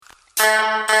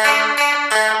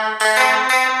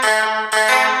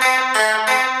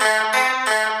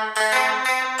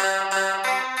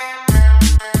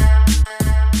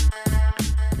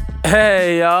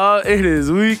It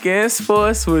is Weekend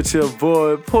Sports with your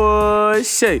boy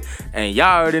Porsche. And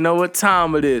y'all already know what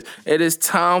time it is. It is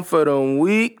time for the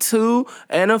Week 2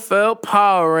 NFL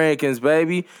Power Rankings,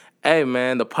 baby. Hey,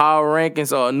 man, the Power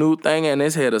Rankings are a new thing, and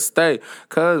it's here to stay.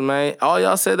 Because, man, all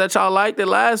y'all said that y'all liked it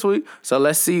last week. So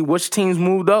let's see which teams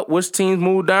moved up, which teams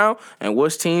moved down, and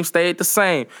which teams stayed the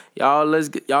same. Y'all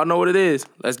know what it is.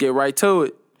 Let's get right to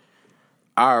it.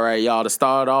 All right, y'all, to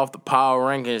start off the Power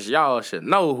Rankings, y'all should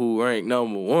know who ranked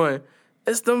number 1.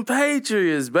 It's them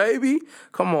Patriots, baby.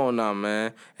 Come on now,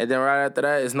 man. And then right after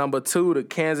that is number 2, the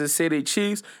Kansas City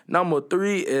Chiefs. Number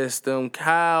 3 is them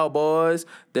Cowboys.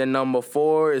 Then number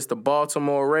 4 is the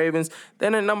Baltimore Ravens.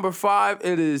 Then at number 5,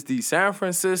 it is the San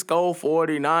Francisco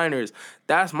 49ers.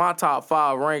 That's my top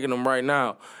 5 ranking them right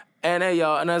now. And hey,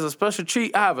 y'all, and as a special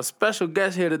treat, I have a special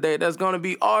guest here today that's going to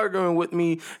be arguing with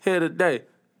me here today.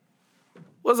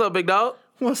 What's up, big dog?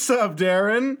 What's up,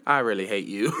 Darren? I really hate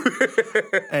you.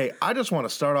 Hey, I just want to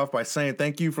start off by saying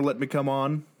thank you for letting me come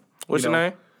on. What's your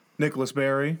name? Nicholas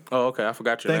Berry. Oh, okay. I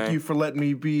forgot your name. Thank you for letting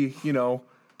me be, the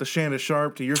Shannon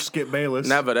Sharp to your Skip Bayless.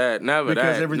 Never that.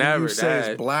 Because everything you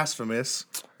say is blasphemous.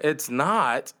 It's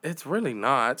not. It's really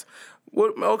not.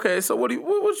 Okay, so what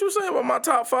you saying about my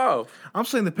top 5? I'm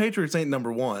saying the Patriots ain't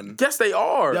number 1. Yes, they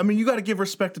are. I mean, you got to give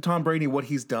respect to Tom Brady, what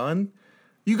he's done.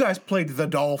 You guys played the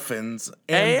Dolphins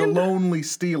and the lonely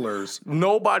Steelers.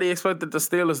 Nobody expected the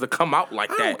Steelers to come out like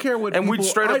that. I don't care what and we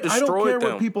straight up destroyed them. I don't care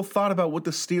what people thought about what the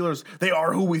Steelers. They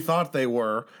are who we thought they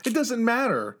were. It doesn't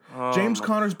matter. James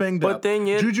Conner's banged up.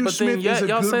 Juju Smith is a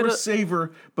good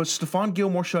receiver, but Stephon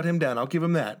Gilmore shut him down. I'll give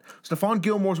him that. Stephon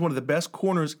Gilmore's one of the best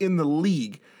corners in the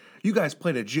league. You guys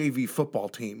played a JV football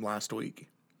team last week.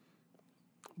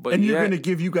 And you're going to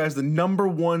give you guys the number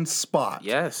 1 spot.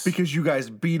 Yes. Because you guys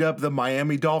beat up the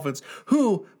Miami Dolphins,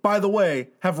 who, by the way,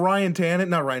 have Ryan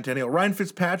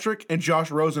Fitzpatrick and Josh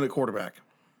Rosen at quarterback.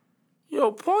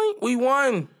 Point, we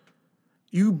won.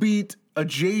 You beat a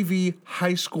JV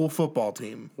high school football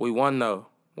team. We won, though.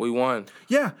 We won.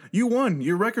 Yeah, you won.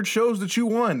 Your record shows that you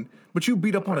won. But you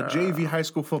beat up on a JV high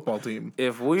school football team.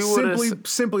 If we would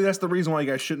simply, that's the reason why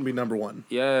you guys shouldn't be number 1.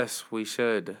 Yes, we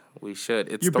should. We should.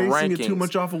 It's You're the rankings. You're basing it too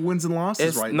much off of wins and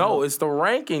losses right now. No, it's the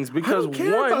rankings because I don't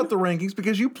care about the rankings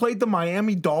because you played the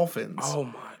Miami Dolphins. Oh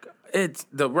my God! It's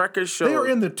the record show. They are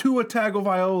in the Tua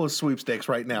Tagovailoa sweepstakes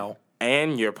right now.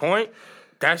 And your point?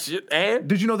 That's it. And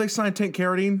did you know they signed Tank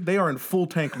Carradine? They are in full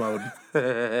tank mode.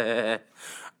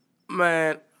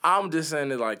 Man. I'm just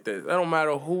saying it like this. It don't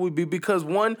matter who we be because,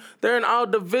 one, they're in our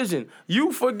division.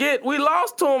 You forget we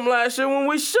lost to them last year when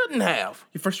we shouldn't have.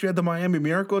 First you had the Miami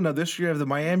Miracle. Now this year you have the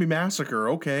Miami Massacre.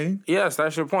 Okay. Yes,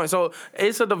 that's your point. So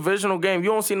it's a divisional game. You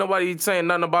don't see nobody saying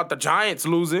nothing about the Giants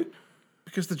losing.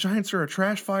 Because the Giants are a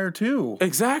trash fire too.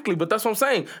 Exactly, but that's what I'm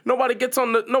saying. Nobody gets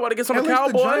on the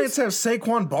Cowboys. The Giants have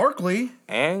Saquon Barkley.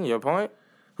 And your point?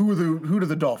 Who do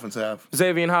the Dolphins have?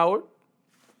 Xavier Howard.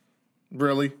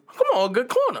 Really? Come on, good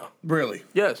corner. Really?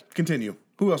 Yes. Continue.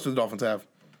 Who else do the Dolphins have?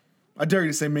 I dare you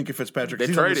to say Minkah Fitzpatrick. They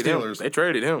traded him. They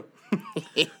traded him.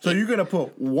 So you're going to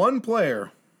put one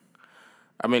player.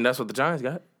 I mean, that's what the Giants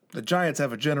got. The Giants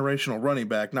have a generational running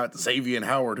back, not Xavier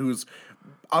Howard, who's,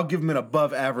 I'll give him an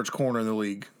above-average corner in the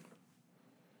league.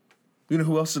 You know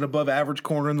who else is an above-average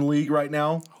corner in the league right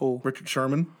now? Who? Richard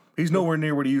Sherman. He's nowhere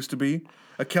near what he used to be.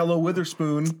 Akello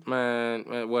Witherspoon.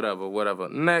 Man, whatever.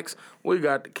 Next, we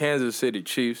got the Kansas City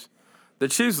Chiefs. The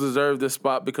Chiefs deserve this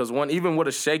spot because, one, even with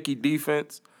a shaky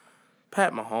defense,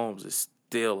 Pat Mahomes is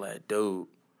still that dude.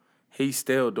 He's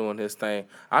still doing his thing.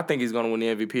 I think he's going to win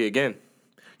the MVP again.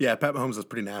 Yeah, Pat Mahomes is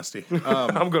pretty nasty.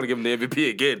 I'm going to give him the MVP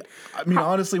again. I mean,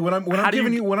 honestly, when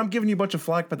I'm giving you a bunch of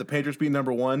flack about the Patriots being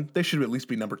number 1, they should at least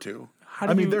be number 2.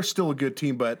 They're still a good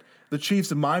team, but the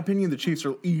Chiefs, in my opinion,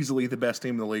 are easily the best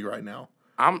team in the league right now.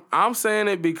 I'm saying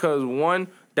it because, one,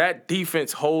 that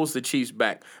defense holds the Chiefs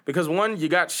back. Because, one, you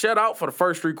got shut out for the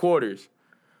first 3 quarters.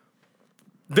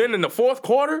 Then in the 4th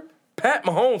quarter, Pat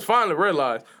Mahomes finally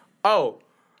realized,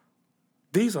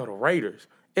 these are the Raiders.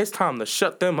 It's time to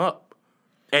shut them up.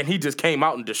 And he just came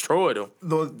out and destroyed them.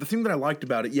 The thing that I liked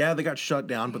about it, they got shut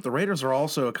down, but the Raiders are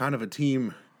also a kind of a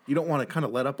team you don't want to kind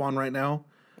of let up on right now.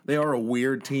 They are a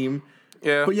weird team.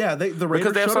 Yeah. But yeah, the Raiders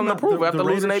because they have something to prove after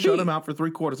losing Raiders shut him out for 3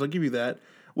 quarters. I'll give you that.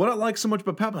 What I like so much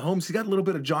about Pat Mahomes, he's got a little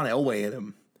bit of John Elway in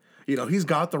him. He's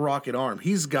got the rocket arm.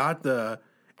 He's got the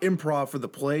improv for the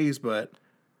plays, but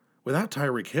without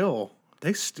Tyreek Hill,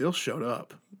 they still showed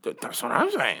up. That's what I'm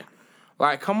saying.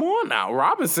 Like, come on now.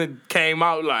 Robinson came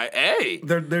out like, hey.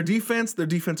 Their defense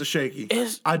is shaky.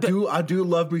 I do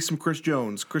love me some Chris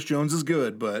Jones. Chris Jones is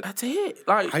good, but that's it.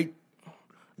 Like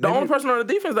the only person on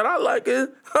the defense that I like is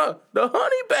the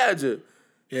Honey Badger.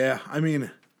 Yeah, I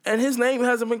mean, and his name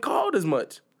hasn't been called as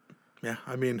much. Yeah,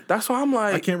 I mean, that's why I'm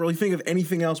like, I can't really think of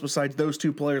anything else besides those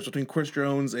two players between Chris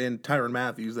Jones and Tyrann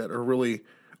Mathieu that are really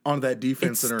on that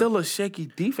defense. It's still a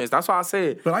shaky defense. That's why I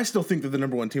said. But I still think they're the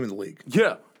number one team in the league.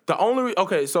 Yeah.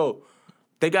 So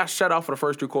they got shut out for the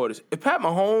first 3 quarters. If Pat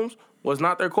Mahomes was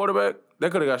not their quarterback, they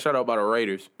could have got shut out by the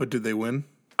Raiders. But did they win?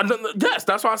 Yes,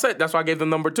 that's why I said. That's why I gave them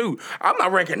number 2. I'm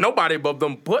not ranking nobody above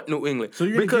them but New England. So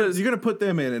you're going to put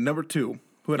them in at number 2,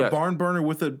 who had a barn burner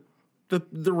with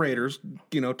the Raiders.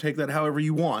 Take that however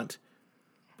you want.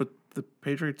 But the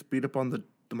Patriots beat up on the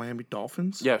Miami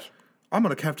Dolphins? Yes. I'm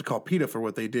going to have to call PETA for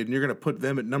what they did, and you're going to put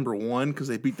them at number 1 because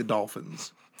they beat the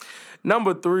Dolphins.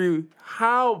 Number 3,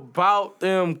 how about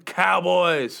them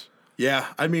Cowboys? Yeah,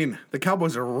 I mean, the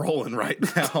Cowboys are rolling right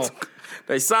now.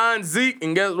 They signed Zeke,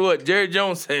 and guess what? Jerry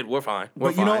Jones said, we're fine.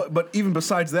 But even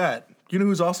besides that, you know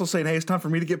who's also saying, hey, it's time for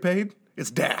me to get paid?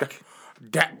 It's Dak.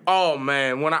 Oh,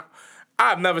 man.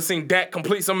 I've never seen Dak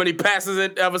complete so many passes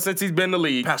ever since he's been in the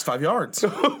league. Past 5 yards.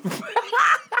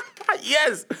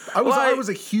 Yes. I was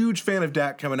a huge fan of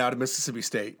Dak coming out of Mississippi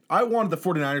State. I wanted the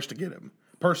 49ers to get him,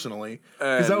 personally.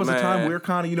 Because that was the time we were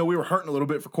kind of, we were hurting a little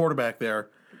bit for quarterback there.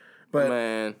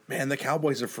 But, man, the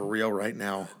Cowboys are for real right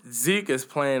now. Zeke is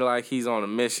playing like he's on a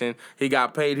mission. He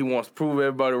got paid. He wants to prove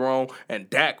everybody wrong. And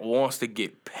Dak wants to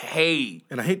get paid.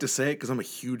 And I hate to say it because I'm a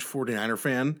huge 49er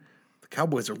fan. The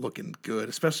Cowboys are looking good,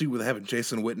 especially with having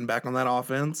Jason Witten back on that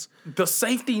offense. The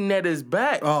safety net is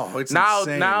back. Oh, it's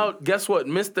insane. Now, guess what?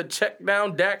 Mr. Check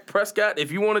Down, Dak Prescott,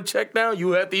 if you want to check down,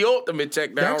 you have the ultimate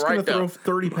check down Dak's right now. Dak's going to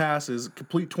throw 30 passes,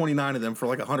 complete 29 of them for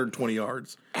like 120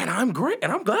 yards. And I'm great, and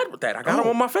I'm glad with that. I got him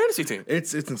on my fantasy team.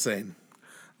 It's insane.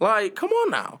 Like, come on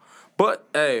now. But,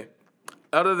 hey,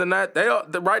 other than that,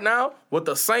 right now, with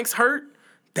the Saints hurt,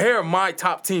 they're my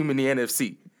top team in the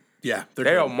NFC. Yeah,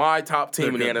 they are my top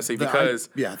team in the NFC because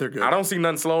they're good. I don't see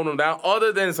nothing slowing them down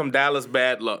other than some Dallas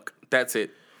bad luck. That's it.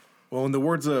 Well, in the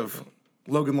words of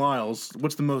Logan Lyles,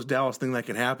 what's the most Dallas thing that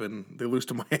can happen? They lose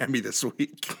to Miami this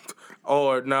week.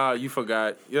 Or you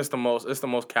forgot. It's the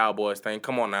most Cowboys thing.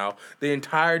 Come on now. The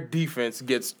entire defense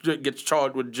gets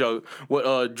charged with drug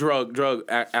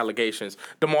allegations.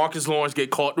 DeMarcus Lawrence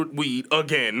get caught with weed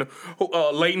again.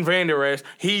 Leighton Vander Esch,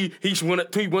 he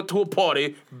went to a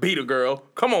party, beat a girl.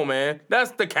 Come on, man. That's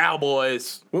the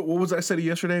Cowboys. What was I said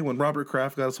yesterday when Robert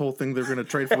Kraft got his whole thing? They're going to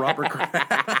trade for Robert Kraft.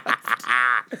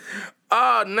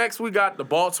 Next we got the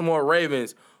Baltimore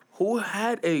Ravens, who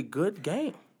had a good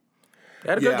game. They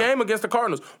had a good game against the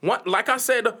Cardinals. Like I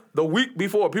said the week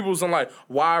before, people was like,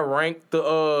 why rank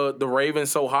the Ravens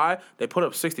so high? They put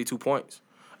up 62 points.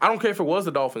 I don't care if it was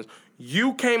the Dolphins.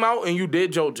 You came out and you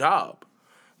did your job.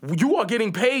 You are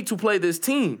getting paid to play this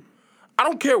team. I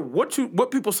don't care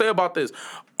what people say about this.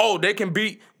 Oh, they can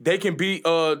beat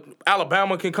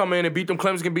Alabama can come in and beat them,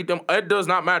 Clemson can beat them. It does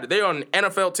not matter. They are an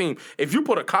NFL team. If you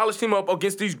put a college team up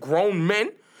against these grown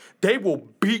men, they will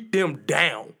beat them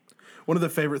down. One of the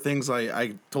favorite things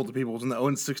I told the people was when the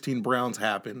 0-16 Browns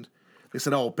happened. They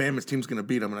said, oh, Bama's team's going to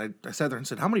beat them. And I sat there and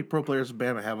said, how many pro players does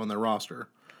Bama have on their roster?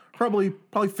 Probably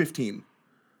 15.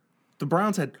 The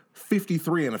Browns had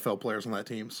 53 NFL players on that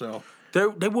team, so...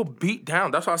 They will beat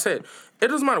down. That's what I said. It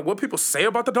doesn't matter what people say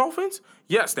about the Dolphins.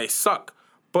 Yes, they suck.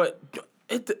 But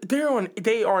they are an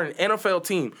NFL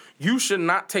team. You should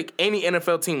not take any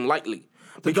NFL team lightly.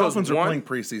 The Dolphins are playing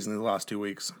preseason in the last 2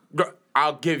 weeks.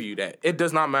 I'll give you that. It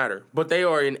does not matter. But they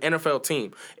are an NFL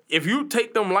team. If you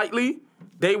take them lightly,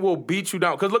 they will beat you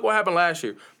down. Because look what happened last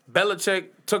year. Belichick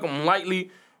took them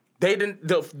lightly. They didn't.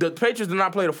 The Patriots did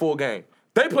not play the full game.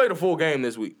 They played a full game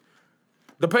this week.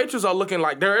 The Patriots are looking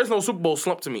like there is no Super Bowl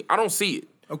slump to me. I don't see it.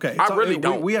 Okay. I really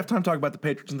don't. We have time to talk about the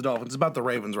Patriots and the Dolphins. It's about the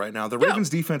Ravens right now. The Ravens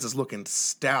defense is looking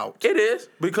stout. It is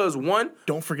because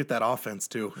don't forget that offense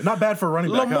too. Not bad for a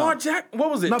running back. Lamar Jackson, what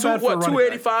was it?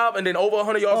 285 and then over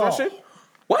 100 yards rushing?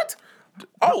 What?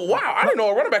 Oh, wow. I didn't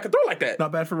know a running back could throw like that.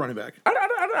 Not bad for a running back.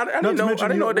 I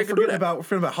didn't know they could do that. We're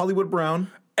forgetting about Hollywood Brown.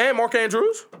 And Mark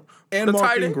Andrews. And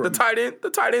Mark Ingram. The tight end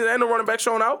and the running back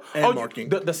showing out. And Mark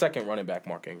Ingram. The second running back,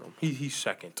 Mark Ingram. He's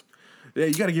second. Yeah,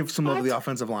 you got to give some love to the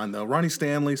offensive line, though. Ronnie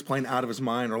Stanley's playing out of his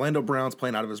mind. Orlando Brown's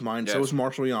playing out of his mind. Yes. So is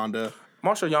Marshall Yanda.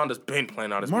 Marshall Yanda's been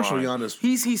playing out of his mind. Marshall Yanda's...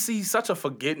 He's such a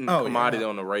forgetting commodity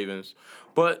on the Ravens.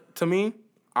 But to me,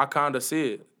 I kind of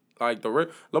see it. Like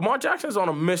Lamar Jackson's on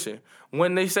a mission.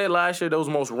 When they said last year there was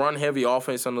the most run-heavy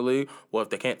offense in the league, well, if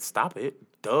they can't stop it,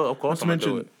 of course I'm going to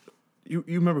do it. You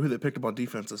remember who they picked up on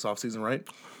defense this offseason, right?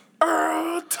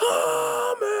 Earl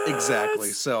Thomas. Exactly.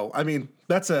 So, I mean,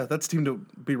 that's a team to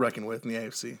be reckoned with in the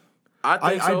AFC.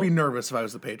 I'd be nervous if I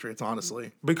was the Patriots,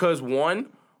 honestly. Because, one,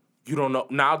 you don't know.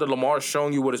 Now that Lamar's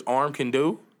showing you what his arm can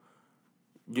do,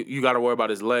 You got to worry about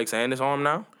his legs and his arm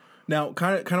now? Now,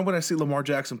 kind of when I see Lamar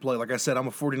Jackson play, like I said, I'm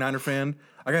a 49er fan.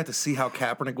 I got to see how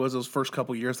Kaepernick was those first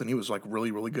couple years, and he was like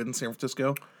really, really good in San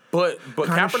Francisco. But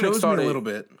Kaepernick started me a little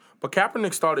bit. But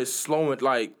Kaepernick started slowing,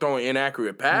 like throwing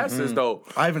inaccurate passes, though.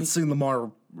 I haven't seen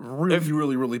Lamar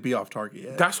really be off target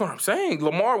yet. That's what I'm saying.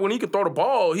 Lamar, when he can throw the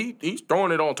ball, he's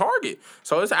throwing it on target.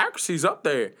 So his accuracy's up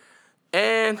there.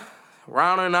 And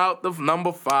rounding out the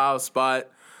number 5 spot,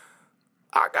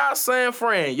 I got San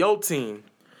Fran, your team.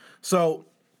 So,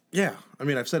 yeah, I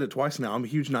mean, I've said it twice now. I'm a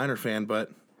huge Niner fan, but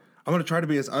I'm going to try to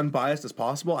be as unbiased as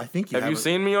possible. I think Have you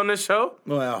seen me on this show?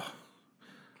 Well,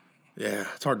 yeah,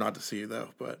 it's hard not to see you, though.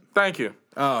 But thank you.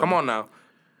 Come on now.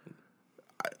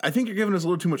 I think you're giving us a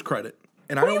little too much credit.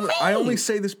 And I only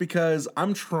say this because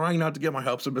I'm trying not to get my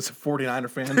hopes up as a 49er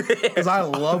fan because I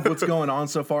love what's going on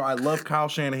so far. I love Kyle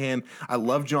Shanahan. I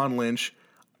love John Lynch.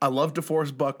 I love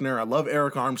DeForest Buckner. I love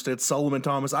Eric Armstead, Solomon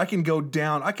Thomas. I can go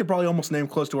down. I could probably almost name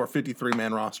close to our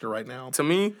 53-man roster right now. To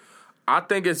me, I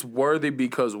think it's worthy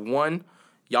because, one,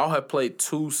 y'all have played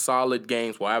 2 solid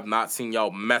games where I have not seen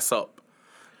y'all mess up.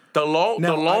 My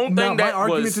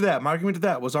argument to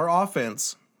that was our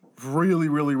offense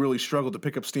really struggled to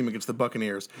pick up steam against the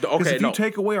Buccaneers. Because if you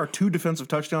take away our 2 defensive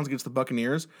touchdowns against the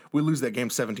Buccaneers, we lose that game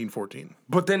 17-14.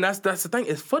 But then that's the thing.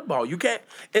 It's football. You can't.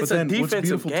 It's a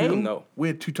defensive game, though. We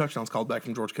had 2 touchdowns called back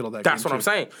from George Kittle that game. That's what I'm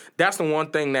saying. That's the one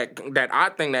thing that I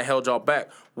think that held y'all back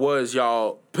was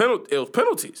y'all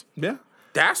penalties. Yeah.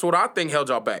 That's what I think held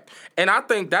y'all back. And I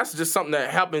think that's just something that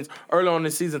happens early on in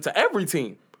the season to every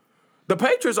team. The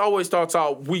Patriots always starts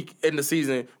out weak in the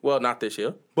season. Well, not this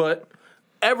year, but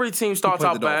every team starts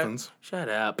out bad. Dolphins. Shut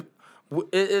up.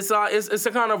 It's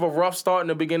a kind of a rough start in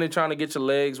the beginning, trying to get your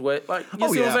legs wet. Like see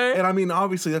what I'm saying? And I mean,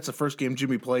 obviously, that's the first game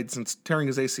Jimmy played since tearing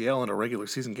his ACL in a regular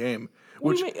season game.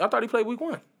 What do you mean? I thought he played week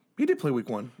 1. He did play week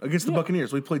 1 against the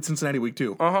Buccaneers. We played Cincinnati week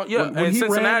 2. Yeah. When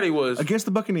Cincinnati was against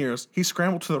the Buccaneers. He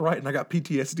scrambled to the right, and I got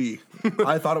PTSD.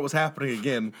 I thought it was happening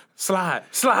again. Slide.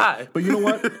 But you know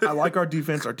what? I like our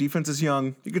defense. Our defense is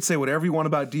young. You could say whatever you want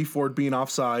about D Ford being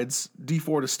offsides. D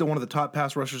Ford is still one of the top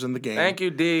pass rushers in the game. Thank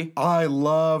you, D. I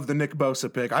love the Nick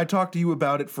Bosa pick. I talked to you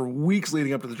about it for weeks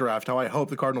leading up to the draft. How I hope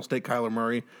the Cardinals take Kyler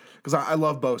Murray because I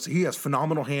love Bosa. He has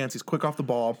phenomenal hands. He's quick off the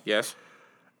ball. Yes.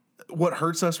 What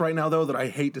hurts us right now, though, that I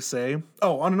hate to say.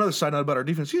 Oh, on another side note about our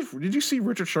defense, did you see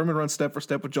Richard Sherman run step for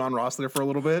step with John Ross there for a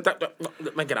little bit?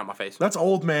 Man, get out my face. That's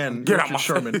old man Richard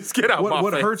Sherman. Get out my face.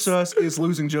 What hurts us is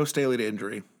losing Joe Staley to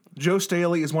injury. Joe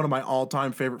Staley is one of my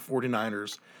all-time favorite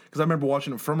 49ers because I remember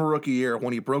watching him from a rookie year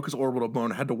when he broke his orbital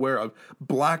bone, had to wear a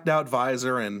blacked-out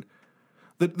visor, and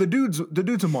the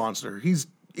dude's a monster. He's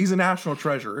a national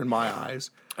treasure in my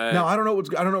eyes. Now I don't know what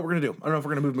we're gonna do. I don't know if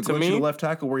we're gonna move McGlinchey to left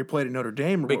tackle where he played at Notre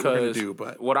Dame, or what we're gonna do.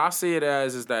 But what I see it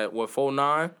as is that with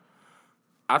 4-9,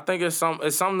 I think it's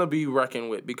something to be reckoned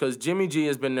with because Jimmy G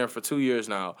has been there for 2 years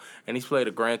now, and he's played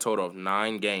a grand total of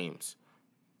 9 games,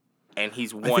 and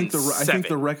he's won 7. I think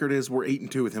the record is we're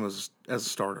 8-2 with him as a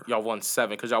starter. Y'all won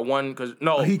 7 because y'all won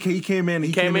he came in.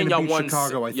 He came in. Y'all won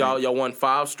Chicago. I think y'all won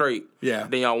 5 straight. Yeah.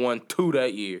 Then y'all won 2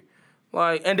 that year.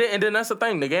 Like and then that's the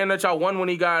thing. The game that y'all won when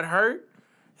he got hurt.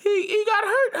 He got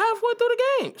hurt halfway through the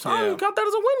game, so I don't count that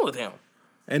as a win with him.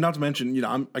 And not to mention,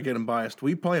 I'm biased.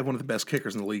 We probably have one of the best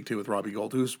kickers in the league too, with Robbie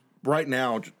Gould, who's right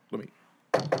now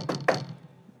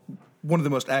one of the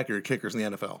most accurate kickers in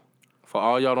the NFL. For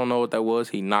all y'all don't know what that was,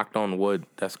 he knocked on wood.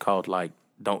 That's called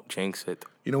don't jinx it.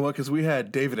 You know what? Because we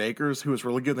had David Akers, who was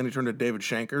really good, then he turned to David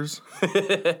Shankers,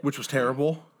 which was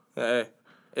terrible. Hey,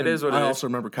 it is what it is. I also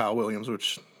remember Kyle Williams,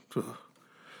 which.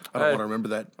 I don't want to remember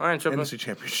that NFC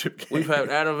Championship game. We've had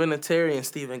Adam Vinatieri and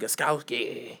Steven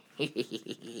Gostkowski.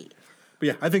 But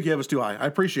yeah, I think you have us too high. I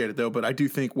appreciate it, though, but I do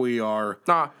think we are...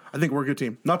 I think we're a good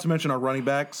team. Not to mention our running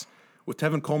backs. With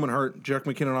Tevin Coleman hurt, Jerick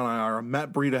McKinnon on IR,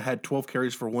 Matt Breida had 12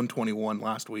 carries for 121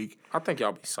 last week. I think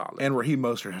y'all be solid. And Raheem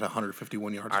Mostert had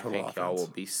 151 yards total offense. I think y'all will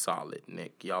be solid,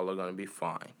 Nick. Y'all are going to be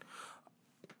fine.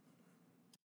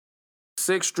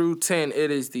 6 through 10,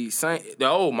 it is the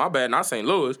not St.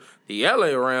 Louis, the LA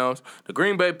Rams, the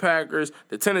Green Bay Packers,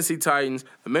 the Tennessee Titans,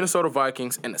 the Minnesota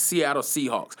Vikings, and the Seattle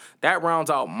Seahawks. That rounds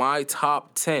out my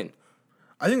top 10.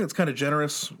 I think that's kind of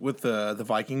generous with the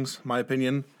Vikings, my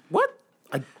opinion. What?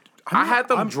 I had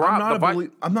them drop the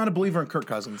Vikings. I'm not a believer in Kirk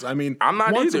Cousins. I mean, I'm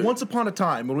not either. Once upon a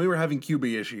time, when we were having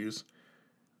QB issues,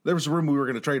 there was a room we were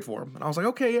going to trade for him. And I was like,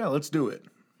 okay, yeah, let's do it.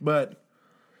 But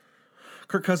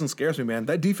Kirk Cousins scares me, man.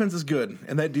 That defense is good,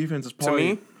 and that defense is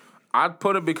probably... To me, I'd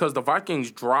put it because the Vikings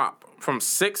drop from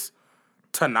 6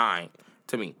 to 9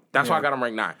 to me. That's why I got them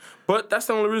ranked 9. But that's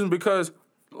the only reason because,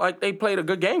 they played a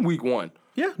good game week 1.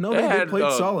 Yeah, no, they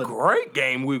played solid. Great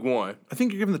game week 1. I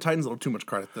think you're giving the Titans a little too much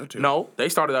credit, though, too. No, they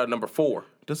started out at number 4.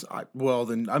 Because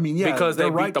they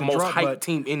beat the most hyped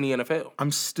team in the NFL.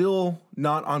 I'm still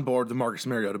not on board the Marcus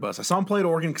Mariota bus. I saw him play at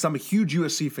Oregon because I'm a huge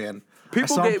USC fan. I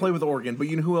saw him play with Oregon, but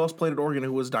you know who else played at Oregon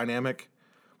who was dynamic?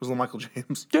 Was LaMichael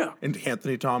James. Yeah. And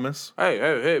Anthony Thomas.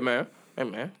 Hey, man. Hey,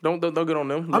 man. Don't get on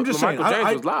them. I'm just saying,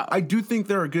 James was live. I do think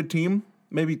they're a good team.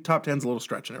 Maybe top 10's a little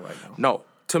stretching it right now. No.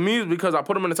 To me, it's because I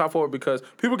put them in the top 4 because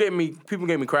people gave me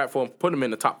crap for putting them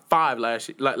in the top 5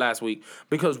 last week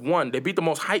because, one, they beat the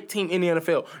most hyped team in the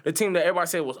NFL, the team that everybody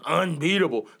said was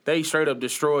unbeatable. They straight up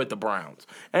destroyed the Browns.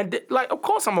 And, of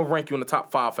course I'm going to rank you in the top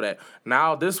 5 for that.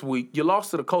 Now, this week, you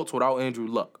lost to the Colts without Andrew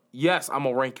Luck. Yes, I'm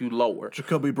going to rank you lower.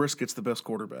 Jacoby Briskett's the best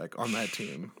quarterback on that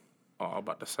team. Oh, I'm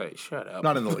about to say, shut up.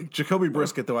 Not in the league. Jacoby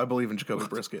Brissett, though, I believe in Jacoby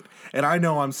Brissett. And I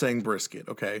know I'm saying Brisket,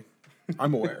 okay?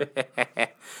 I'm aware.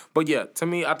 But yeah, to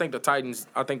me, I think the Titans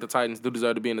do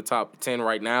deserve to be in the top 10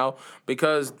 right now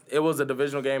because it was a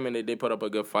divisional game and they did put up a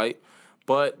good fight,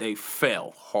 but they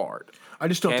fell hard. I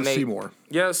just don't have to see more.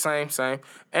 Yeah, same.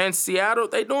 And Seattle,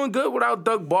 they doing good without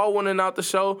Doug Baldwin and out the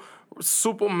show.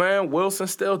 Superman Wilson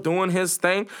still doing his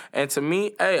thing. And to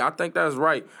me, I think that's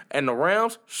right. And the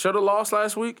Rams should have lost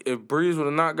last week if Breeze would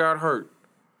have not got hurt.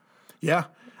 Yeah.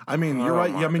 I mean, you're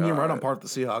right. Yeah, I mean, you're right on par with the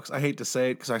Seahawks. I hate to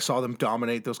say it because I saw them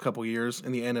dominate those couple years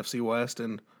in the NFC West,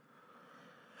 and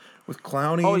with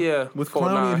Clowney. Oh yeah, with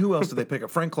Clowney and who else did they pick up?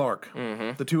 Frank Clark.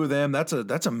 Mm-hmm. The two of them. That's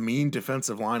a mean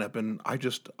defensive lineup, and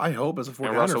I hope as a 49er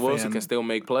fan, Russell Wilson can still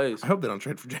make plays. I hope they don't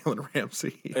trade for Jalen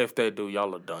Ramsey. If they do,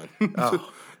 y'all are done.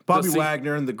 Bobby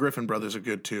Wagner and the Griffin brothers are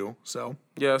good too. So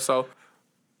yeah. So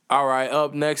all right,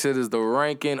 up next it is the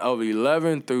ranking of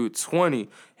 11 through 20.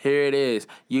 Here it is.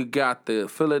 You got the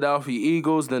Philadelphia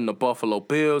Eagles, then the Buffalo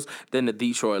Bills, then the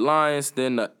Detroit Lions,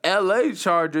 then the LA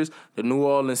Chargers, the New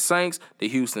Orleans Saints, the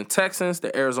Houston Texans,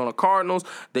 the Arizona Cardinals,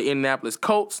 the Indianapolis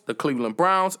Colts, the Cleveland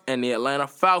Browns, and the Atlanta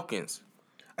Falcons.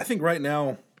 I think right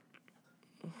now,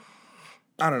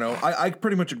 I don't know. I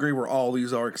pretty much agree where all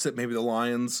these are except maybe the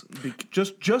Lions.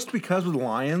 Just because of the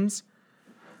Lions,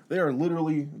 they are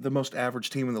literally the most average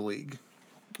team in the league.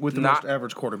 With the most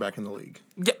average quarterback in the league.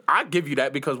 Yeah, I give you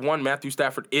that because, one, Matthew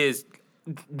Stafford is –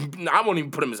 I won't even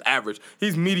put him as average.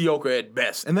 He's mediocre at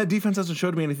best. And that defense hasn't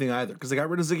showed me anything either because they got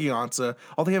rid of Ziggy Ansah.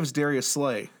 All they have is Darius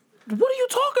Slay. What are you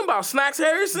talking about, Snacks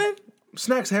Harrison?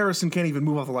 Snacks Harrison can't even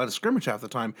move off the line of scrimmage half the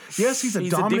time. Yes, he's a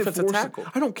dominant force. Tackle.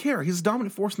 I don't care. He's a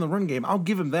dominant force in the run game. I'll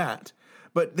give him that.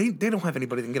 But they don't have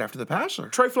anybody that can get after the passer.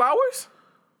 Trey Flowers?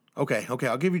 Okay.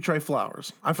 I'll give you Trey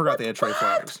Flowers. I forgot they had Trey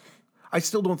Flowers. I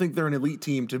still don't think they're an elite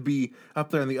team to be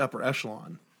up there in the upper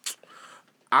echelon.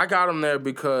 I got them there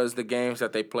because the games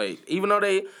that they played. Even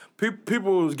though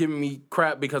people was giving me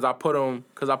crap because I put them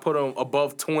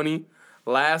above 20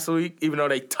 last week, even though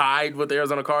they tied with the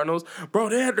Arizona Cardinals. Bro,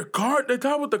 they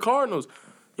tied with the Cardinals.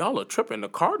 Y'all are tripping. The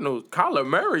Cardinals, Kyler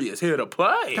Murray is here to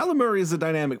play. Kyler Murray is a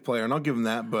dynamic player, and I'll give him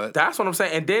that, but... That's what I'm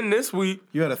saying. And then this week...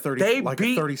 You had a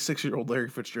 36-year-old Larry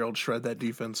Fitzgerald shred that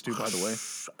defense, too, by the way.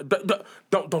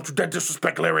 Don't you dare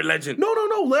disrespect Larry Legend. No.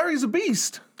 Larry's a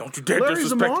beast. Don't you dare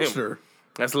disrespect him. Larry's a monster.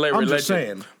 That's Larry Legend. I'm just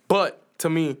saying. But, to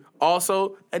me,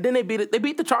 also... And then they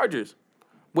beat the Chargers.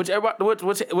 Which is a good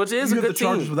team. You have the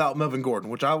Chargers without Melvin Gordon,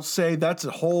 which I'll say that's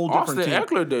a whole different team.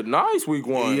 Austin Eckler did nice week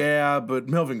 1. Yeah, but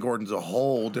Melvin Gordon's a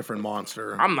whole different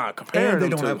monster. I'm not comparing them.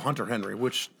 And they don't have Hunter Henry,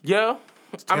 which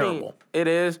it's terrible. I mean, it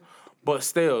is. But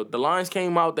still, the Lions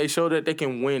came out. They showed that they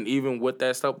can win even with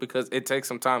that stuff because it takes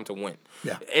some time to win.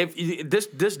 Yeah. If it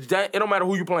don't matter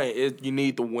who you're playing, you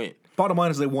need to win. Bottom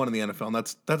line is they won in the NFL, and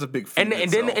that's a big feat.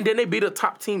 And then they beat a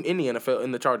top team in the NFL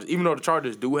in the Chargers. Even though the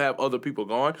Chargers do have other people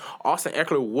gone, Austin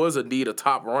Eckler was indeed a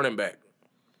top running back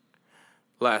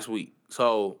last week.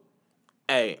 So,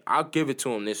 I'll give it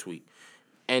to him this week.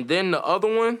 And then the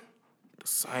other one, the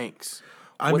Saints.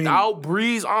 Without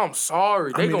Breeze, I'm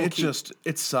sorry.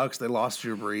 It sucks. They lost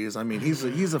Drew Brees. I mean,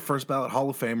 he's a first ballot Hall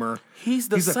of Famer.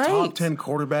 He's a top 10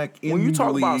 quarterback in the league. When you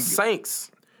talk about Saints.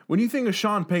 When you think of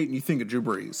Sean Payton, you think of Drew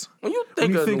Brees. When you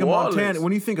think of Montana,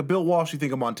 when you think of Bill Walsh, you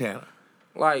think of Montana.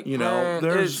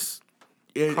 It's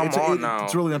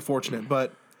really unfortunate,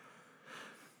 but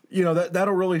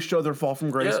that'll really show their fall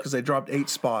from grace because they dropped 8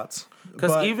 spots.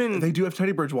 But they do have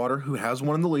Teddy Bridgewater, who has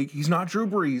won in the league. He's not Drew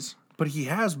Brees, but he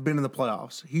has been in the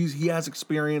playoffs. He has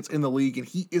experience in the league, and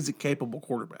he is a capable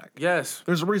quarterback. Yes,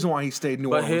 there's a reason why he stayed in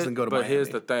New Orleans and go to Miami. But here's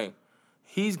the thing: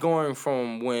 he's going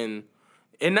from when.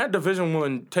 In that division,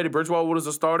 when Teddy Bridgewater was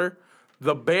a starter,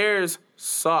 the Bears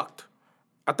sucked.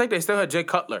 I think they still had Jay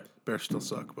Cutler. Bears still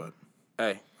suck, but...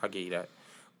 Hey, I'll give you that.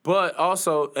 But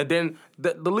also, and then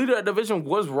the leader of that division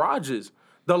was Rodgers.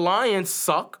 The Lions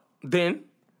suck then.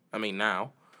 I mean,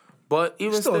 now. But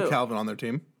even still Calvin on their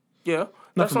team. Yeah.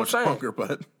 Not so much longer,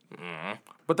 but.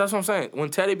 But that's what I'm saying. When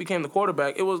Teddy became the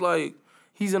quarterback, it was like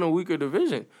he's in a weaker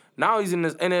division. Now he's in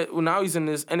this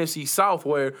NFC South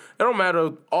where it don't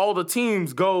matter. All the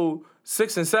teams go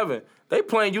 6-7. They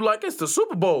playing you like it's the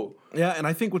Super Bowl. Yeah, and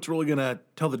I think what's really gonna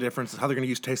tell the difference is how they're gonna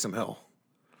use Taysom Hill.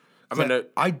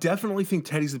 I definitely think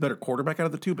Teddy's the better quarterback out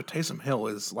of the two, but Taysom Hill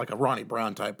is like a Ronnie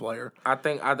Brown type player. I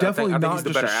think not he's the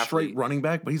just better a straight running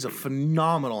back, but he's a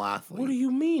phenomenal athlete. What do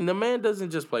you mean? The man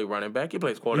doesn't just play running back; he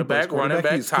plays quarterback, running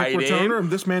back, tight end. Returner.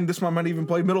 This man might even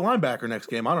play middle linebacker next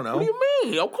game. I don't know. What do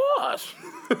you mean? Of course.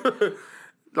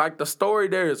 Like the story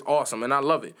there is awesome, and I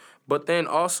love it. But then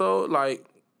also, like,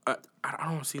 I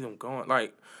don't see them going.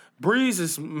 Like, Breeze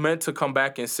is meant to come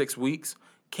back in 6 weeks.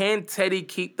 Can Teddy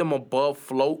keep them above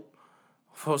float?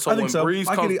 So I think so. Breeze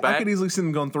comes back, I could easily see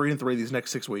them going 3-3 these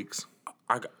next 6 weeks.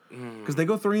 Because they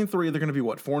go 3-3, they're going to be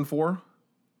what, 4-4?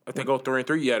 If they go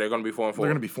 3-3, yeah, they're going to be 4-4.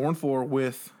 They're going to be 4-4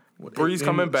 with Breeze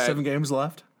coming back. 7 games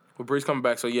left. With Breeze coming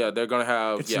back, so yeah, they're going to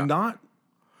have. It's not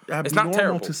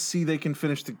abnormal to see they can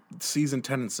finish the season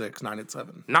 10-6,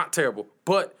 9-7. Not terrible,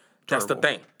 but that's the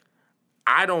thing.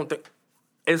 I don't think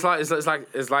it's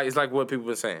like what people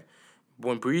been saying.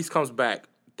 When Breeze comes back,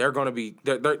 they're gonna be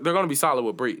solid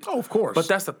with Breeze. Oh, of course. But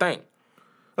that's the thing.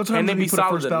 That's what happens when you put a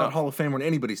first ballot Hall of Famer on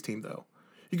anybody's team, though.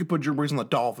 You could put Drew Brees on the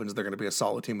Dolphins; they're going to be a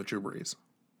solid team with Drew Brees.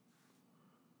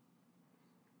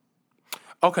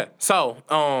 Okay, so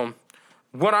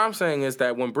what I'm saying is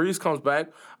that when Breeze comes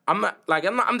back,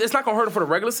 it's not gonna hurt him for the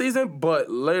regular season, but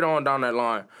later on down that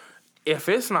line, if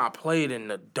it's not played in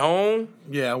the dome,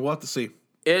 yeah, we'll have to see.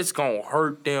 It's gonna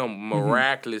hurt them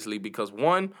miraculously because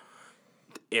one,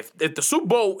 if the Super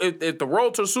Bowl, if the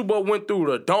road to the Super Bowl went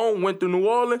through the dome, went through New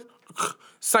Orleans,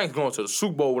 Saints going to the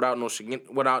Super Bowl without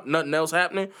nothing else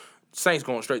happening. Saints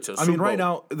going straight to the Super Bowl. Right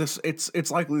now,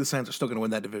 it's likely the Saints are still going to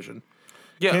win that division.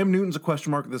 Yeah. Cam Newton's a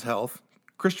question mark with his health.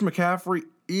 Christian McCaffrey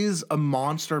is a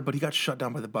monster, but he got shut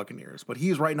down by the Buccaneers. But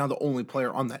he is right now the only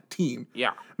player on that team.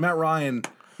 Yeah. Matt Ryan,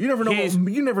 you never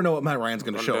know what Matt Ryan's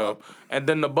going to show up. And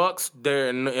then the Bucs, they're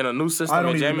in a new system. I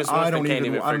don't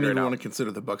even want to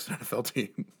consider the Bucs an NFL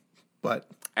team. But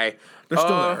hey, they're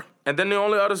still there. And then the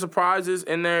only other surprises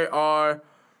in there are,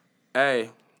 the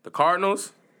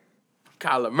Cardinals.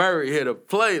 Kyler Murray here to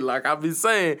play, like I've been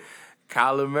saying.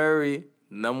 Kyler Murray,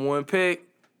 number 1 pick.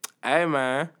 Hey,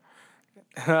 man.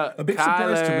 A big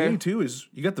surprise to me, too, is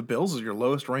you got the Bills as your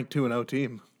lowest ranked 2-0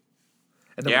 team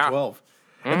at number 12.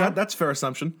 Mm-hmm. And that's a fair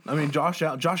assumption. I mean, Josh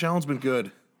Allen's been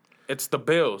good. It's the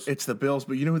Bills.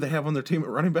 But you know who they have on their team at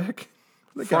running back?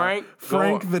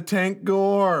 Frank the Tank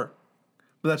Gore.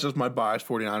 But that's just my biased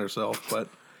 49er self. But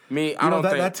I don't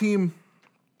think that team,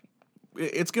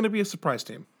 it's going to be a surprise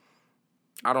team.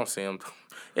 I don't see them.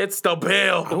 It's the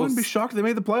Bills. I wouldn't be shocked if they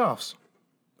made the playoffs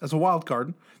as a wild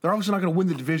card. They're obviously not going to win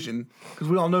the division because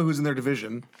we all know who's in their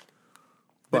division.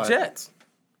 The Jets.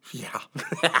 Yeah.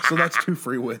 So that's 2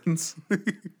 free wins.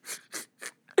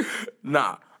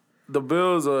 Nah. The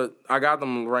Bills I got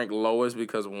them ranked lowest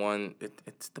because one,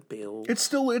 it's the Bills. It's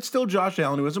still Josh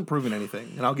Allen who hasn't proven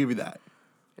anything, and I'll give you that.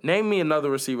 Name me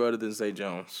another receiver other than Zay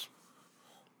Jones.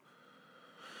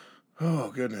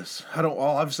 Oh goodness. I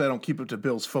don't keep up to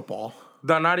Bills football.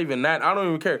 No, not even that. I don't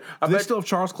even care. They still have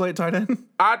Charles Clay at tight end?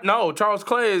 No, Charles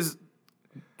Clay is.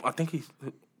 I think he's.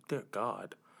 Dear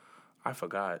God, I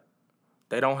forgot.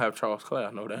 They don't have Charles Clay. I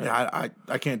know that. Yeah,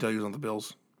 I can't tell you who's on the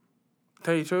Bills.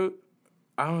 Tell you the truth,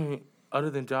 I don't even,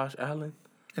 other than Josh Allen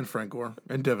and Frank Gore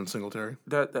and Devin Singletary.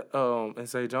 And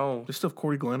Zay Jones. They still have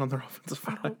Corey Glenn on their offensive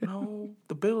line. I don't know.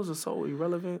 The Bills are so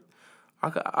irrelevant.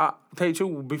 I tell you the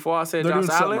truth, before I said They're Josh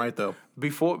doing Allen, right though.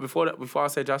 Before I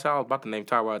said Josh Allen, I was about to name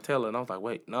Tyrod Taylor, and I was like,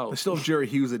 wait, no. They still have Jerry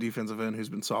Hughes at defensive end, who's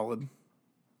been solid.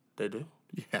 They do?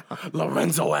 Yeah.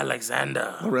 Lorenzo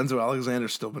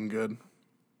Alexander's still been good.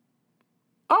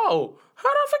 Oh, how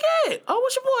did I forget? Oh,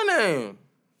 what's your boy name?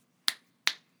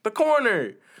 The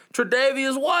corner,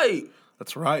 Tre'Davious White.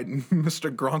 That's right.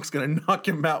 Mr. Gronk's going to knock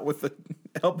him out with the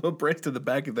elbow brace to the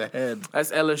back of the head.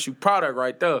 That's LSU product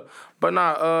right there.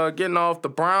 But getting off the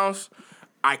Browns,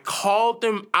 I called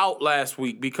them out last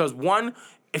week because, one,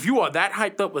 if you are that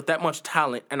hyped up with that much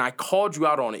talent and I called you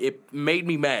out on it, it made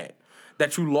me mad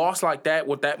that you lost like that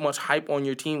with that much hype on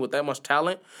your team, with that much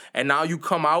talent, and now you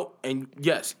come out and,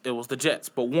 yes, it was the Jets.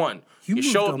 But, one, you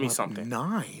showed me something.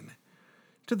 9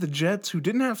 to the Jets, who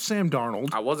didn't have Sam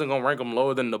Darnold. I wasn't going to rank them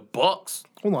lower than the Bucs.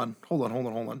 Hold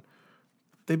on.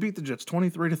 They beat the Jets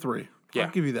 23-3. Yeah.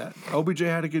 I'll give you that. OBJ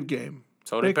had a good game.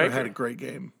 So did Baker. Had a great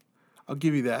game. I'll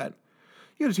give you that.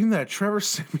 You had a team that had Trevor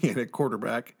Siemian at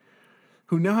quarterback,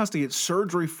 who now has to get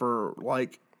surgery for,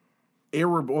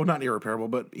 not irreparable,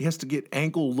 but he has to get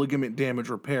ankle ligament damage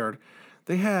repaired.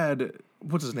 They had,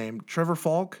 what's his name? Trevor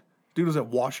Falk? Dude was at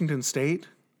Washington State.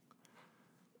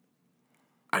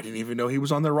 I didn't even know he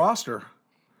was on their roster.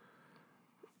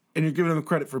 And you're giving him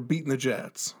credit for beating the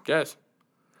Jets. Yes.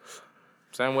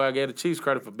 Same way I gave the Chiefs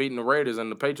credit for beating the Raiders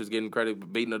and the Patriots getting credit for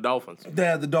beating the Dolphins.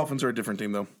 Yeah, the Dolphins are a different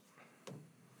team, though.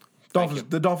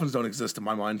 The Dolphins don't exist in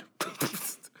my mind.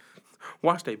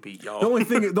 Watch they beat y'all.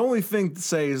 The only thing to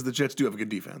say is the Jets do have a good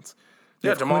defense.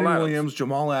 Jamal Adams. Williams,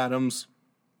 Jamal Adams,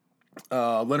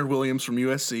 Leonard Williams from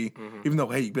USC. Mm-hmm. Even though,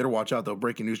 hey, you better watch out, though.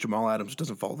 Breaking news, Jamal Adams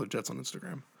doesn't follow the Jets on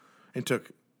Instagram. And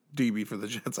took DB for the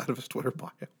Jets out of his Twitter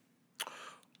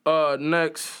bio.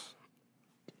 Next,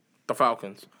 the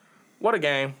Falcons. What a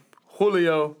game.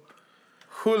 Julio.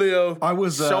 I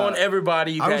was showing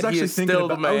everybody that he is still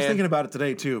the man. I was thinking about it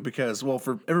today, too, because, well,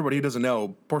 for everybody who doesn't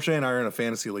know, Porsche and I are in a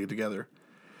fantasy league together.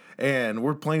 And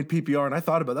we're playing PPR, and I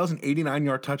thought about it. That was an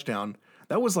 89-yard touchdown.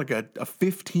 That was like a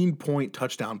 15-point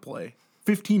touchdown play.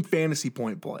 15 fantasy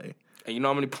point play. And you know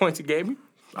how many points he gave me?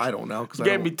 I don't know. He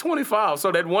gave me 25, so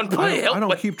that one play helped. I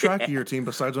don't keep track of your team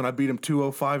besides when I beat him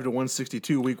 205 to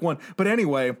 162 week 1. But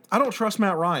anyway, I don't trust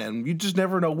Matt Ryan. You just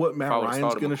never know what Matt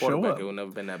Ryan's going to show up. It would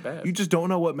never been that bad. You just don't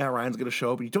know what Matt Ryan's going to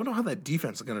show up. You don't know how that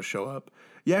defense is going to show up.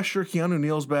 Yeah, sure, Keanu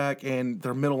Neal's back and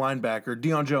their middle linebacker,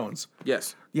 Deion Jones.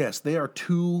 Yes. Yes, they are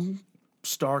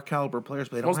 2-star caliber players,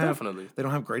 but they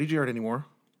don't have Grady Jarrett anymore.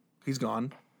 He's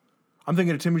gone. I'm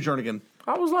thinking of Timmy Jernigan.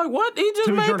 I was like, what? He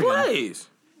just made plays.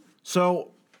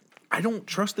 So I don't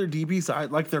trust their DBs. I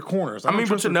like their corners.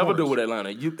 But you never do with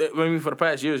Atlanta. For the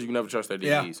past years, you never trust their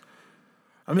DBs.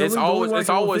 Yeah. It's always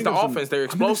the offense. They're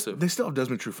explosive. They still have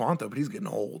Desmond Trufant though, but he's getting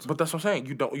old. But that's what I'm saying.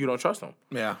 You don't trust them.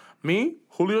 Yeah. Me,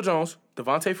 Julio Jones,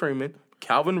 Devontae Freeman,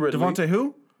 Calvin Ridley. Devontae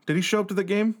who? Did he show up to the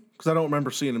game? Because I don't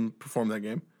remember seeing him perform that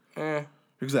game.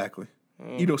 Exactly.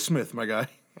 Ito Smith, my guy.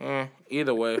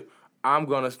 Either way,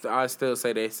 I still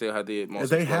say they still have the most.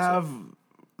 They have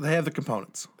the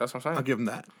components. That's what I'm saying. I'll give them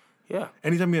that. Yeah.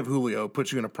 Anytime you have Julio, it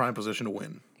puts you in a prime position to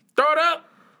win. Throw it up.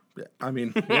 Yeah. I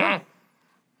mean, yeah.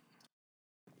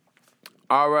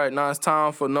 All right, now it's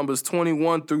time for numbers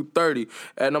 21 through 30.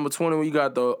 At number 21, you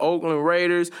got the Oakland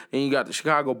Raiders, then you got the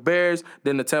Chicago Bears,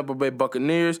 then the Tampa Bay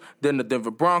Buccaneers, then the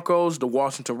Denver Broncos, the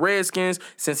Washington Redskins,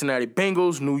 Cincinnati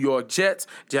Bengals, New York Jets,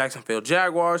 Jacksonville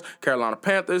Jaguars, Carolina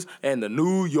Panthers, and the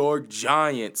New York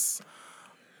Giants.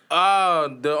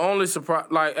 The only surprise,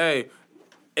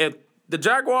 if the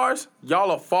Jaguars,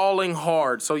 y'all are falling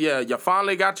hard. So, yeah, you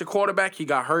finally got your quarterback. He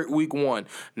got hurt week 1.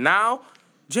 Now,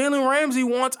 Jalen Ramsey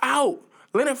wants out.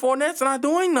 Leonard Fournette's not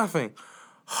doing nothing.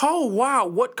 Oh, wow.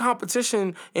 What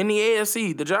competition in the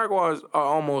AFC? The Jaguars are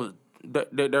almost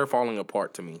they're falling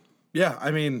apart to me. Yeah,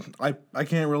 I mean, I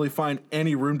can't really find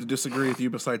any room to disagree with you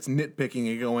besides nitpicking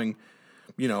and going,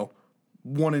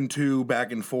 1 and 2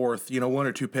 back and forth, 1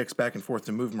 or 2 picks back and forth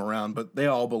to move them around. But they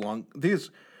all belong.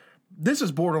 This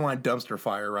is borderline dumpster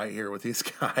fire right here with these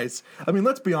guys. I mean,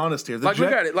 let's be honest here.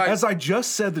 As I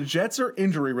just said, the Jets are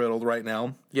injury riddled right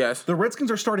now. Yes. The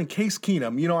Redskins are starting Case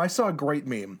Keenum. I saw a great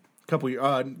meme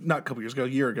a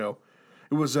year ago.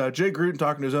 It was Jay Gruden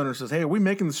talking to his owner, says, "Hey, are we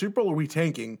making the Super Bowl or are we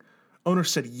tanking?" Owner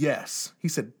said, "Yes." He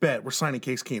said, "Bet, we're signing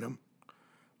Case Keenum."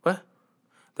 What?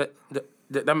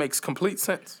 That makes complete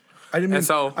sense. I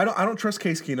don't trust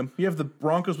Case Keenum. You have the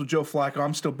Broncos with Joe Flacco.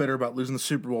 I'm still bitter about losing the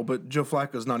Super Bowl, but Joe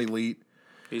Flacco's not elite.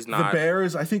 He's not. The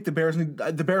Bears, I think the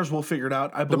Bears will figure it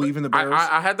out. I believe in the Bears.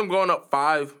 I had them going up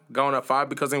 5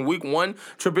 because in week 1,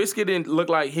 Trubisky didn't look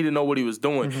like he didn't know what he was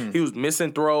doing. Mm-hmm. He was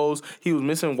missing throws. He was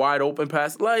missing wide open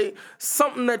passes. Like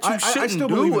something that you shouldn't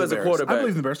do as a quarterback. I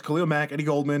believe in the Bears. Khalil Mack, Eddie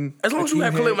Goldman. As long as you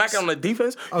have Khalil Mack on the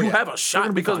defense, you have a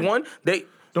shot because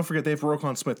don't forget they have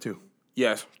Roquan Smith too.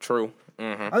 Yes, true.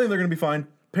 Mm-hmm. I think they're going to be fine.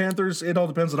 Panthers, it all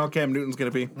depends on how Cam Newton's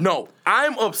going to be. No,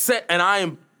 I'm upset and I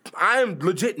am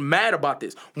legit mad about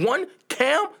this. One,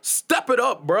 Cam, step it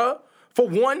up, bruh. For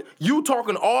one, you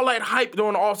talking all that hype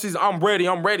during the offseason. I'm ready.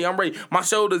 My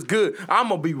shoulder's good. I'm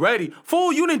going to be ready.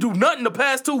 Fool, you didn't do nothing the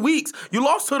past 2 weeks. You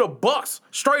lost to the Bucs,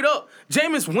 straight up.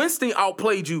 Jameis Winston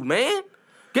outplayed you, man.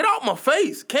 Get out my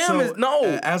face.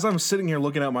 As I'm sitting here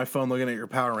looking at my phone, looking at your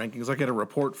power rankings, I get a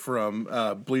report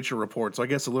from Bleacher Report, so I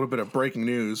guess a little bit of breaking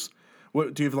news.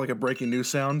 What do you have like a breaking news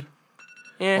sound?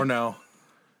 Yeah. Or no?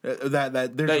 There's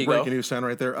a breaking news sound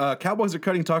right there. Cowboys are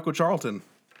cutting Taco Charlton.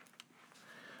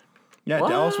 Yeah, what?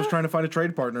 Dallas was trying to find a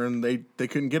trade partner and they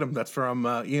couldn't get him. That's from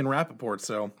Ian Rappaport.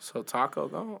 So Taco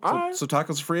gone. So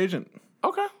Taco's a free agent.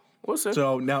 Okay, we'll see.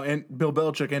 So now Bill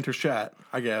Belichick enters chat,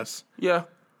 I guess. Yeah.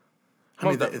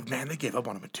 I mean, they gave up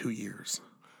on him in 2 years.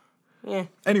 Yeah.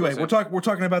 Anyway, we're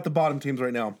talking about the bottom teams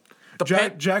right now.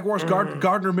 Jaguars,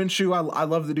 Gardner Minshew. I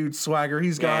love the dude's swagger.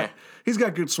 He's got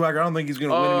good swagger. I don't think he's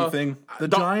going to win anything. The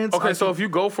Giants. Okay, so if you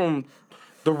go from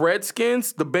the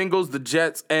Redskins, the Bengals, the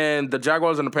Jets, and the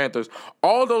Jaguars and the Panthers,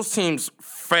 all those teams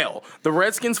fell. The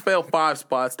Redskins fell 5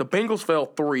 spots. The Bengals fell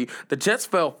 3. The Jets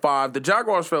fell 5. The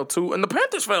Jaguars fell 2. And the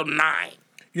Panthers fell 9.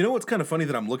 You know what's kind of funny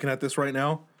that I'm looking at this right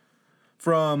now?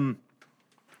 From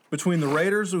between the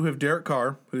Raiders, who have Derek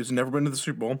Carr, who's never been to the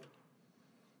Super Bowl,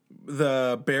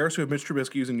 the Bears, who have Mitch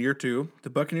Trubisky, who's in year 2, the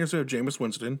Buccaneers, who have Jameis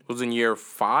Winston. Was in year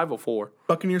 5 or 4?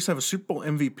 Buccaneers have a Super Bowl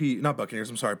MVP. Not Buccaneers,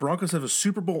 I'm sorry. Broncos have a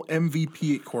Super Bowl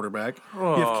MVP at quarterback. You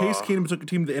have Case Keenum, who took a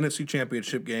team to the NFC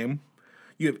Championship game.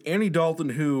 You have Andy Dalton,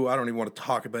 who I don't even want to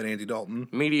talk about Andy Dalton.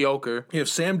 Mediocre. You have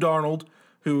Sam Darnold,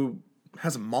 who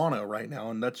has a mono right now,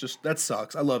 and that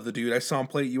sucks. I love the dude. I saw him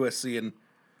play at USC, and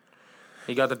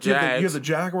he got the Jags. You have the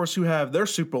Jaguars, who have their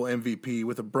Super Bowl MVP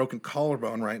with a broken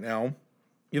collarbone right now.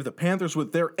 You have the Panthers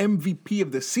with their MVP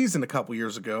of the season a couple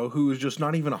years ago, who is just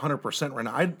not even 100% right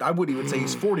now. I would even say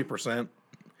he's 40%. And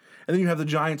then you have the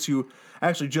Giants, who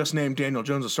actually just named Daniel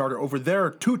Jones a starter over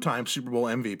their 2-time Super Bowl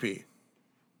MVP.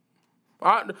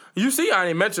 You see, I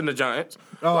ain't mentioned the Giants.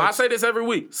 I say this every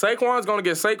week. Saquon's going to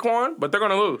get Saquon, but they're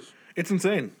going to lose. It's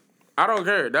insane. I don't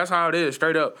care. That's how it is,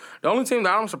 straight up. The only team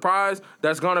that I'm surprised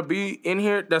that's going to be in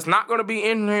here, that's not going to be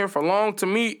in here for long, to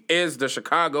me, is the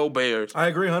Chicago Bears. I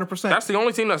agree 100%. That's the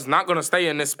only team that's not going to stay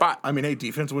in this spot. I mean, hey,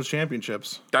 defense wins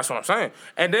championships. That's what I'm saying.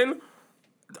 And then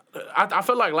I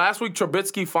feel like last week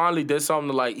Trubisky finally did something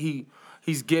to, like,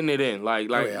 he's getting it in.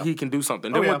 He can do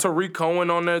something. Then with Tariq Cohen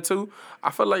on there, too,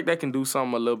 I feel like they can do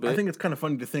something a little bit. I think it's kind of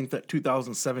funny to think that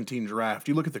 2017 draft,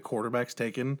 you look at the quarterbacks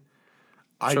taken.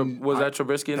 Was that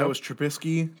Trubisky? That was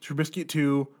Trubisky. Trubisky at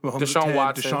 2. Mahomes Deshaun at 10.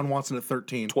 Watson. Deshaun Watson at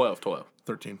 13. 12.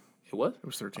 13. It was? It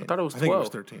was 13. I thought it was 12. I think it was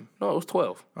 13. No, it was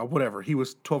 12. Whatever. He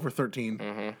was 12 or 13.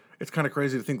 Mm-hmm. It's kind of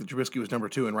crazy to think that Trubisky was number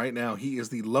 2, and right now he is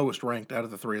the lowest ranked out of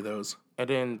the 3 of those. And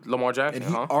then Lamar Jackson,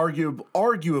 and he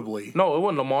arguably... No, it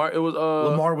wasn't Lamar. It was...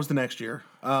 Lamar was the next year.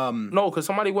 No, because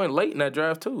somebody went late in that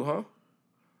draft, too, huh?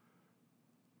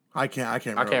 I can't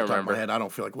remember off the top of my head. I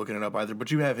don't feel like looking it up either.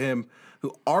 But you have him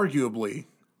who arguably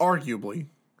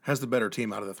has the better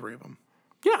team out of the 3 of them.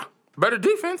 Yeah. Better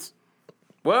defense.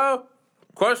 Well,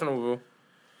 questionable.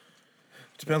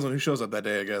 Depends on who shows up that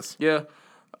day, I guess. Yeah.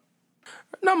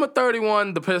 Number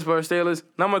 31, the Pittsburgh Steelers.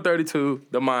 Number 32,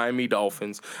 the Miami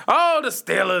Dolphins. Oh, the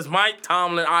Steelers, Mike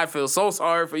Tomlin. I feel so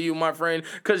sorry for you, my friend,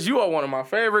 because you are one of my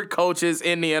favorite coaches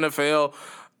in the NFL.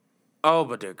 Oh,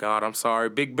 but dear God, I'm sorry.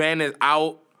 Big Ben is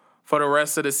out for the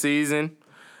rest of the season.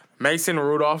 Mason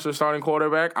Rudolph's the starting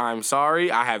quarterback. I'm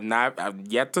sorry. I've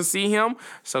yet to see him.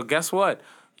 So guess what?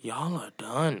 Y'all are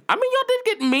done. I mean, y'all did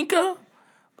get Minka,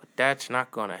 but that's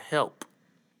not going to help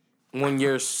when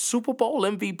your Super Bowl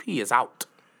MVP is out.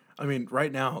 I mean,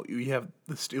 right now, you have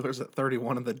the Steelers at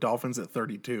 31 and the Dolphins at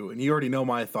 32. And you already know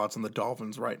my thoughts on the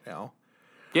Dolphins right now.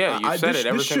 Yeah, you said it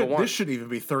every single one. This should even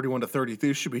be 31 to 32.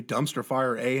 This should be dumpster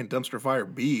fire A and dumpster fire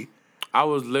B. I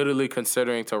was literally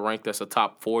considering to rank this a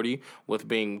top 40 with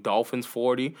being Dolphins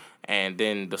 40 and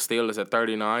then the Steelers at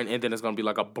 39, and then it's going to be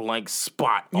like a blank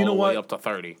spot all the way up to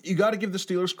 30. You got to give the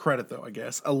Steelers credit, though, I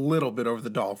guess, a little bit over the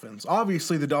Dolphins.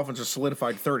 Obviously, the Dolphins are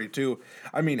solidified 32.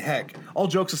 I mean, heck, all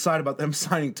jokes aside about them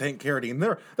signing Tank Carradine,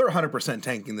 they're 100%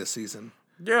 tanking this season.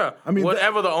 Yeah. I mean,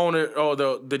 whatever the owner or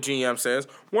the GM says,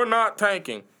 we're not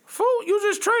tanking. Fool, you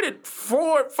just traded 4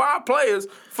 or 5 players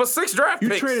for 6 draft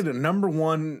picks. You traded a number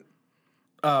 1...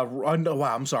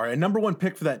 a number 1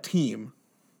 pick for that team.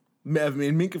 I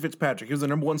mean, Minkah Fitzpatrick. He was the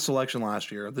number 1 selection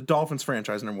last year. The Dolphins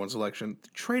franchise number 1 selection. They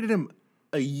traded him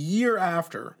a year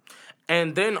after.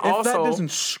 And then if also... that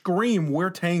doesn't scream, we're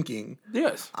tanking.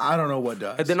 Yes. I don't know what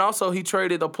does. And then also he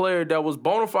traded a player that was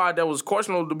bona fide, that was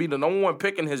questionable to be the number 1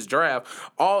 pick in his draft.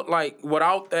 All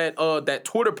without that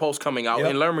Twitter post coming out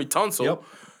in Laremy Tunsil. Yep.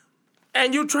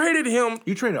 And you traded him.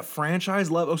 You traded a franchise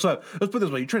left. Oh, sorry. Let's put it this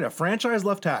way. You traded a franchise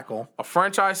left tackle, a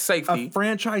franchise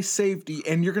safety,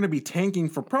 and you're going to be tanking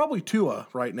for probably Tua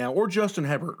right now or Justin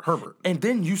Herbert. And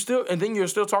then you're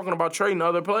still talking about trading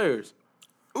other players.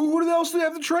 What else do they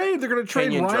have to trade? They're going to trade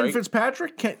Kenyon Ryan Drake.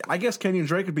 Fitzpatrick. I guess Kenyon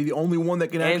Drake could be the only one that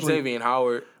can actually. And Xavier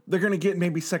Howard. They're going to get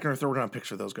maybe 2nd or 3rd round picks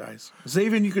for those guys.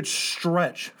 Xavier, you could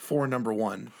stretch for number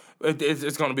 1.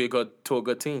 It's going to be a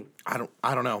good team. I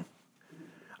don't know.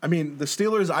 I mean, the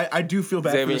Steelers, I do feel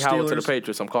bad for the Steelers. Xavier Howard to the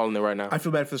Patriots. I'm calling it right now. I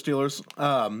feel bad for the Steelers.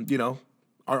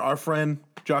 Our friend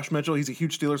Josh Mitchell, he's a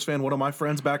huge Steelers fan. One of my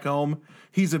friends back home,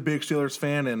 he's a big Steelers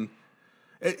fan, and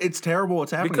it's terrible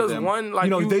what's happening to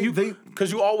them.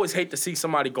 Because you always hate to see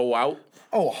somebody go out.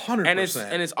 Oh,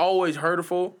 100%. And it's always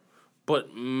hurtful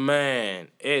But, man,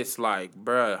 it's like,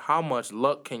 bruh, how much bad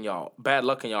luck can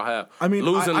y'all have? I mean,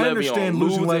 I understand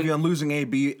losing Le'Veon, losing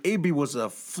AB. AB was a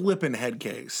flipping head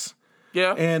case.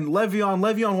 Yeah. And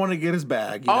Le'Veon wanted to get his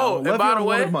bag. And by the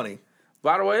way, wanted money.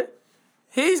 By the way,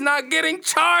 he's not getting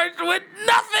charged with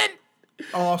nothing.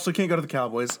 Oh, so he can't go to the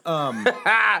Cowboys.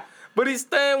 But he's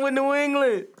staying with New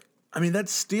England. I mean, that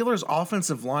Steelers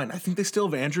offensive line, I think they still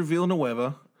have Andrew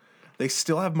Villanueva. They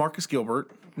still have Marcus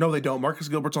Gilbert. No, they don't. Marcus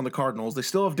Gilbert's on the Cardinals. They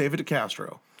still have David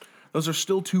DeCastro. Those are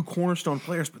still two cornerstone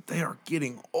players, but they are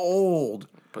getting old.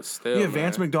 But still, yeah,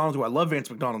 Vance McDonald, who I love Vance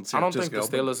McDonald in San Francisco. I don't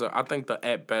think the Steelers are. I think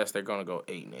at best they're going to go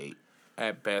 8-8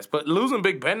 at best. But losing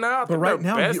Big Ben now, but right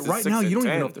now, you don't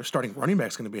even know if their starting running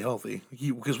back's going to be healthy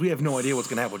because we have no idea what's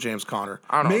going to happen with James Conner.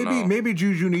 I don't know. Maybe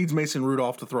Juju needs Mason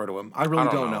Rudolph to throw to him. I really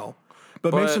don't know.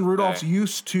 But Mason Rudolph's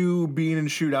used to being in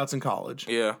shootouts in college.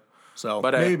 Yeah. So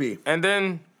maybe. And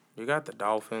then you got the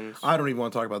Dolphins. I don't even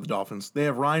want to talk about the Dolphins. They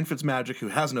have Ryan Fitzmagic, who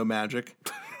has no magic.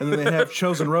 And then they have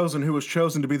Chosen Rosen, who was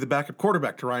chosen to be the backup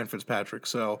quarterback to Ryan Fitzpatrick.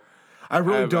 So I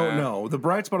really don't know. The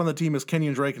bright spot on the team is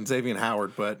Kenyon Drake and Xavier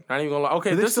Howard. But not even gonna lie.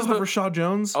 Okay, do they still have Rashad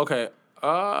Jones? Okay.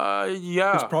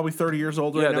 Yeah. He's probably 30 years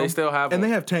old right now. Yeah, they still have him. And they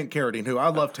have Tank Carradine, who I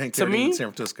love Tank Carradine in San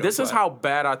Francisco. This is how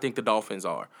bad I think the Dolphins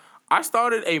are. I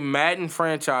started a Madden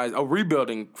franchise, a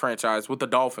rebuilding franchise with the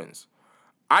Dolphins.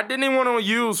 I didn't even want to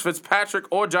use Fitzpatrick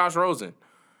or Josh Rosen.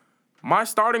 My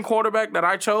starting quarterback that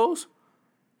I chose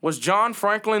was John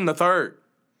Franklin III.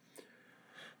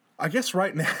 I guess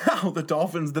right now the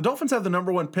Dolphins have the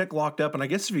number 1 pick locked up, and I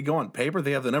guess if you go on paper,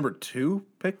 they have the number 2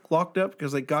 pick locked up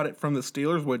because they got it from the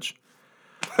Steelers, which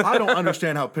I don't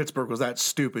understand how Pittsburgh was that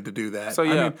stupid to do that. So,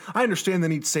 yeah. I mean, I understand they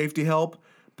need safety help,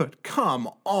 but come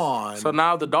on. So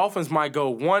now the Dolphins might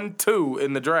go 1-2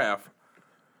 in the draft.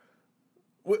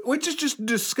 Which is just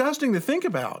disgusting to think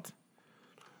about.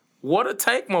 What a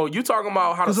take, Mo. You talking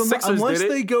about how the Sixers unless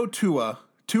did it. They go Tua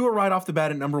right off the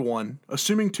bat at number 1,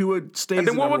 assuming Tua stays and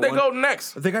then where would they go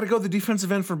next? They got to go the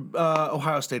defensive end for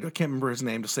Ohio State. I can't remember his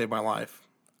name to save my life.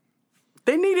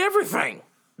 They need everything.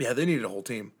 Yeah, they needed a whole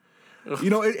team.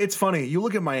 You know, it's funny. You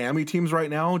look at Miami teams right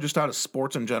now, just out of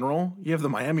sports in general. You have the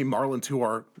Miami Marlins, who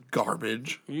are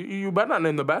garbage. You better not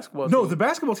name the basketball team. No, the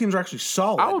basketball teams are actually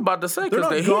solid. I was about to say, because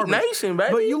they're Heat Nation,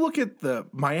 baby. But you look at the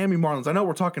Miami Marlins. I know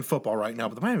we're talking football right now,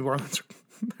 but the Miami Marlins,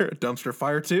 they're a dumpster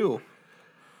fire, too.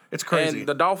 It's crazy. And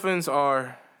the Dolphins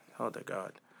are, oh, dear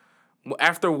God.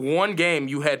 After one game,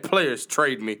 you had players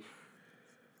trade me.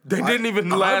 They didn't even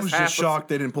last. I was just shocked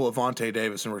they didn't pull Avonte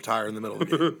Davis and retire in the middle of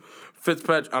the game.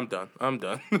 Fitzpatrick, I'm done.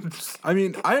 I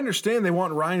mean, I understand they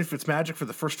want Ryan Fitzmagic for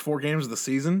the first 4 games of the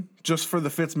season, just for the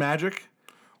Fitzmagic.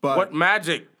 But what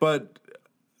magic? But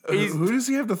who does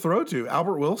he have to throw to?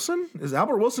 Albert Wilson? Is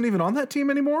Albert Wilson even on that team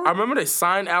anymore? I remember they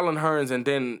signed Allen Hurns and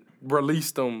then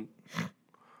released him.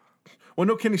 Well,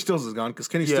 no, Kenny Stills is gone because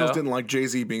Kenny Stills didn't like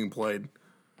Jay-Z being played.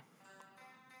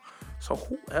 So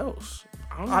who else?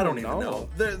 I don't even know.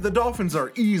 The Dolphins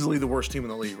are easily the worst team in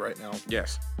the league right now.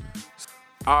 Yes.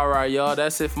 All right, y'all.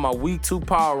 That's it for my Week 2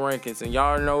 power rankings, and y'all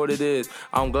already know what it is.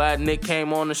 I'm glad Nick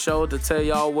came on the show to tell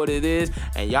y'all what it is,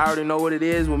 and y'all already know what it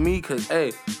is with me, because,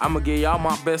 hey, I'm going to give y'all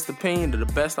my best opinion to the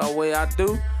best way I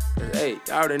do. Because, hey,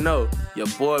 y'all already know your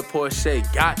boy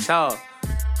Porsche got y'all.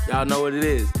 Y'all know what it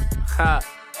is. Ha,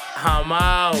 I'm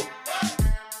out.